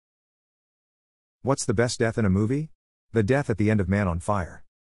What's the best death in a movie? The death at the end of Man on Fire.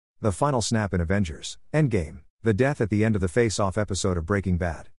 The final snap in Avengers Endgame. The death at the end of the Face-Off episode of Breaking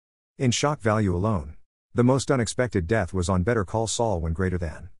Bad. In shock value alone. The most unexpected death was on Better Call Saul when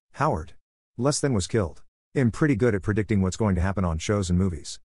Howard less than was killed. I'm pretty good at predicting what's going to happen on shows and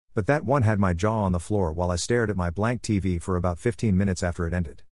movies. But that one had my jaw on the floor while I stared at my blank TV for about 15 minutes after it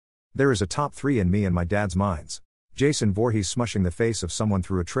ended. There is a top 3 in me and my dad's minds. Jason Voorhees smushing the face of someone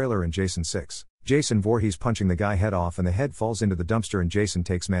through a trailer in Jason 6. Jason Voorhees punching the guy head off and the head falls into the dumpster in Jason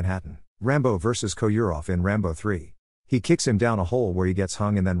Takes Manhattan. Rambo vs. Koyurov in Rambo 3. He kicks him down a hole where he gets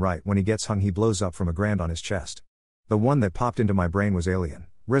hung and then right when he gets hung he blows up from a grand on his chest. The one that popped into my brain was Alien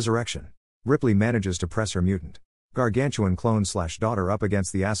Resurrection. Ripley manages to press her mutant gargantuan clone/daughter up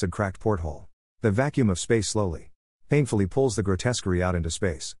against the acid-cracked porthole. The vacuum of space slowly, painfully pulls the grotesquerie out into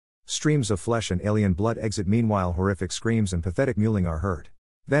space. Streams of flesh and alien blood exit meanwhile horrific screams and pathetic mewling are heard.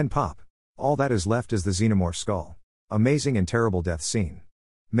 Then pop. All that is left is the xenomorph skull. Amazing and terrible death scene.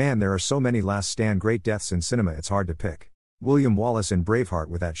 Man, there are so many last stand great deaths in cinema it's hard to pick. William Wallace in Braveheart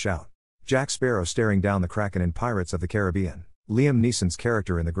with that shout. Jack Sparrow staring down the Kraken in Pirates of the Caribbean. Liam Neeson's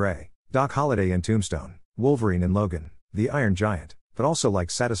character in The Grey. Doc Holliday in Tombstone. Wolverine in Logan. The Iron Giant. But also like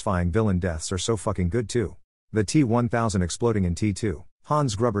satisfying villain deaths are so fucking good too. The T-1000 exploding in T2.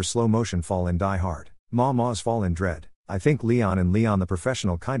 Hans Gruber's slow motion fall in Die Hard. Maw's fall in Dread. I think Leon in Leon the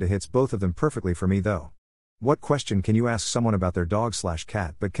Professional kinda hits both of them perfectly for me though. What question can you ask someone about their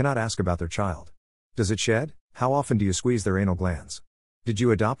dog/cat but cannot ask about their child? Does it shed? How often do you squeeze their anal glands? Did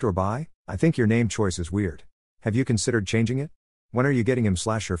you adopt or buy? I think your name choice is weird. Have you considered changing it? When are you getting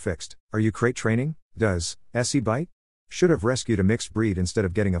him/her fixed? Are you crate training? Does SE bite? Should have rescued a mixed breed instead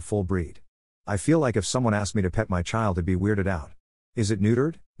of getting a full breed. I feel like if someone asked me to pet my child I'd be weirded out. Is it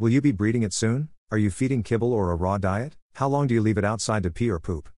neutered? Will you be breeding it soon? Are you feeding kibble or a raw diet? How long do you leave it outside to pee or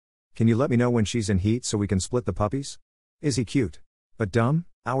poop? Can you let me know when she's in heat so we can split the puppies? Is he cute? But dumb?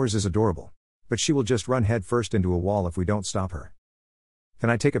 Ours is adorable. But she will just run head first into a wall if we don't stop her. Can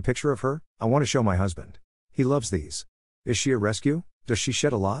I take a picture of her? I want to show my husband. He loves these. Is she a rescue? Does she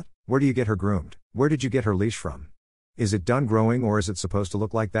shed a lot? Where do you get her groomed? Where did you get her leash from? Is it done growing or is it supposed to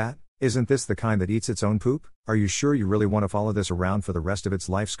look like that? Isn't this the kind that eats its own poop? Are you sure you really want to follow this around for the rest of its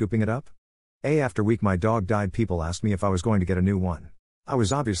life scooping it up? After week my dog died people asked me if I was going to get a new one. I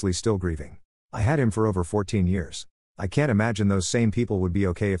was obviously still grieving. I had him for over 14 years. I can't imagine those same people would be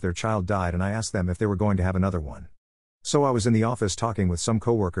okay if their child died and I asked them if they were going to have another one. So I was in the office talking with some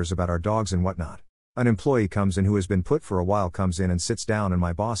coworkers about our dogs and whatnot. An employee comes in who has been put for a while comes in and sits down and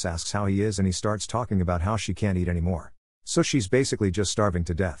my boss asks how he is and he starts talking about how she can't eat anymore. So she's basically just starving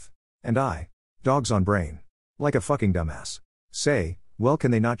to death. And I, dogs on brain. Like a fucking dumbass. Say, well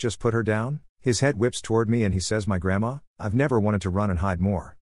can they not just put her down? His head whips toward me and he says my grandma, I've never wanted to run and hide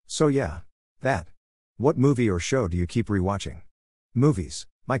more. So yeah. That. What movie or show do you keep rewatching? Movies.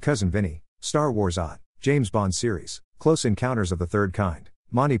 My Cousin Vinny, Star Wars Odd, James Bond series, Close Encounters of the Third Kind,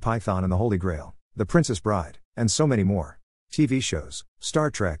 Monty Python and the Holy Grail, The Princess Bride, and so many more. TV shows,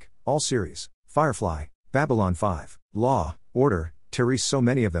 Star Trek, all series, Firefly, Babylon 5, Law, Order, Therese so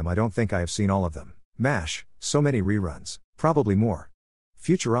many of them I don't think I have seen all of them. MASH, so many reruns, probably more.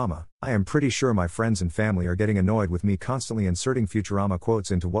 Futurama, I am pretty sure my friends and family are getting annoyed with me constantly inserting Futurama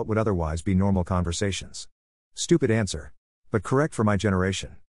quotes into what would otherwise be normal conversations. Stupid answer. But correct for my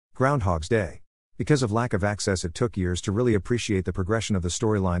generation. Groundhog's Day. Because of lack of access it took years to really appreciate the progression of the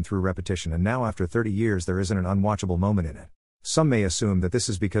storyline through repetition and now after 30 years there isn't an unwatchable moment in it. Some may assume that this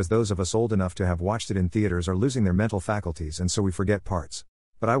is because those of us old enough to have watched it in theaters are losing their mental faculties and so we forget parts.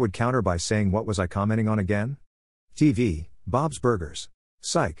 But I would counter by saying what was I commenting on again? TV, Bob's Burgers.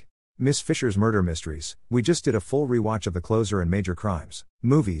 Psych. Miss Fisher's Murder Mysteries, we just did a full rewatch of The Closer and Major Crimes.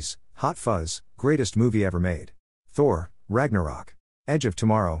 Movies, Hot Fuzz, greatest movie ever made. Thor, Ragnarok. Edge of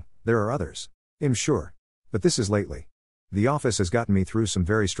Tomorrow, there are others. I'm sure. But this is lately. The Office has gotten me through some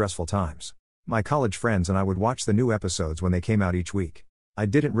very stressful times. My college friends and I would watch the new episodes when they came out each week. I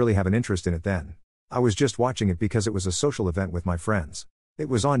didn't really have an interest in it then. I was just watching it because it was a social event with my friends. It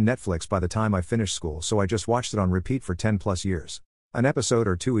was on Netflix by the time I finished school so I just watched it on repeat for 10 plus years. An episode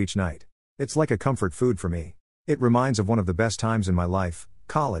or two each night. It's like a comfort food for me. It reminds of one of the best times in my life,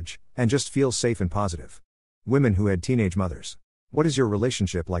 college, and just feels safe and positive. Women who had teenage mothers. What is your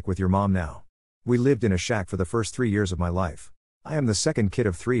relationship like with your mom now? We lived in a shack for the first 3 years of my life. I am the second kid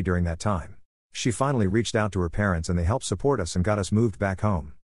of 3 during that time. She finally reached out to her parents and they helped support us and got us moved back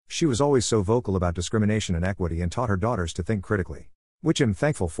home. She was always so vocal about discrimination and equity and taught her daughters to think critically. Which I'm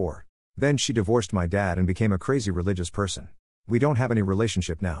thankful for. Then she divorced my dad and became a crazy religious person. We don't have any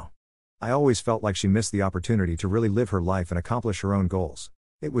relationship now. I always felt like she missed the opportunity to really live her life and accomplish her own goals.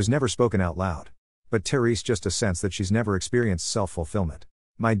 It was never spoken out loud. But Therese just a sense that she's never experienced self-fulfillment.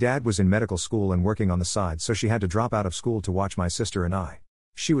 My dad was in medical school and working on the side, so she had to drop out of school to watch my sister and I.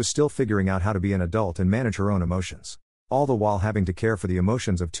 She was still figuring out how to be an adult and manage her own emotions. All the while having to care for the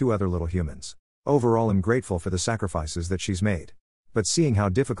emotions of two other little humans. Overall, I'm grateful for the sacrifices that she's made. But seeing how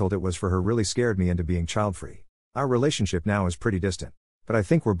difficult it was for her really scared me into being child-free. Our relationship now is pretty distant. But I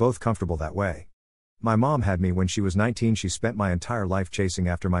think we're both comfortable that way. My mom had me when she was 19. She spent my entire life chasing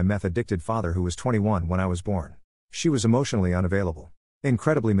after my meth-addicted father who was 21 when I was born. She was emotionally unavailable.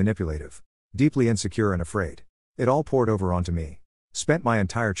 Incredibly manipulative. Deeply insecure and afraid. It all poured over onto me. Spent my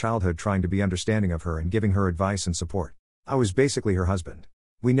entire childhood trying to be understanding of her and giving her advice and support. I was basically her husband.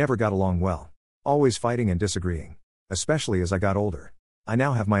 We never got along well. Always fighting and disagreeing. Especially as I got older. I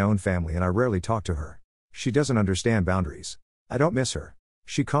now have my own family and I rarely talk to her. She doesn't understand boundaries. I don't miss her.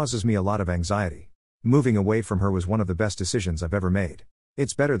 She causes me a lot of anxiety. Moving away from her was one of the best decisions I've ever made.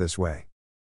 It's better this way.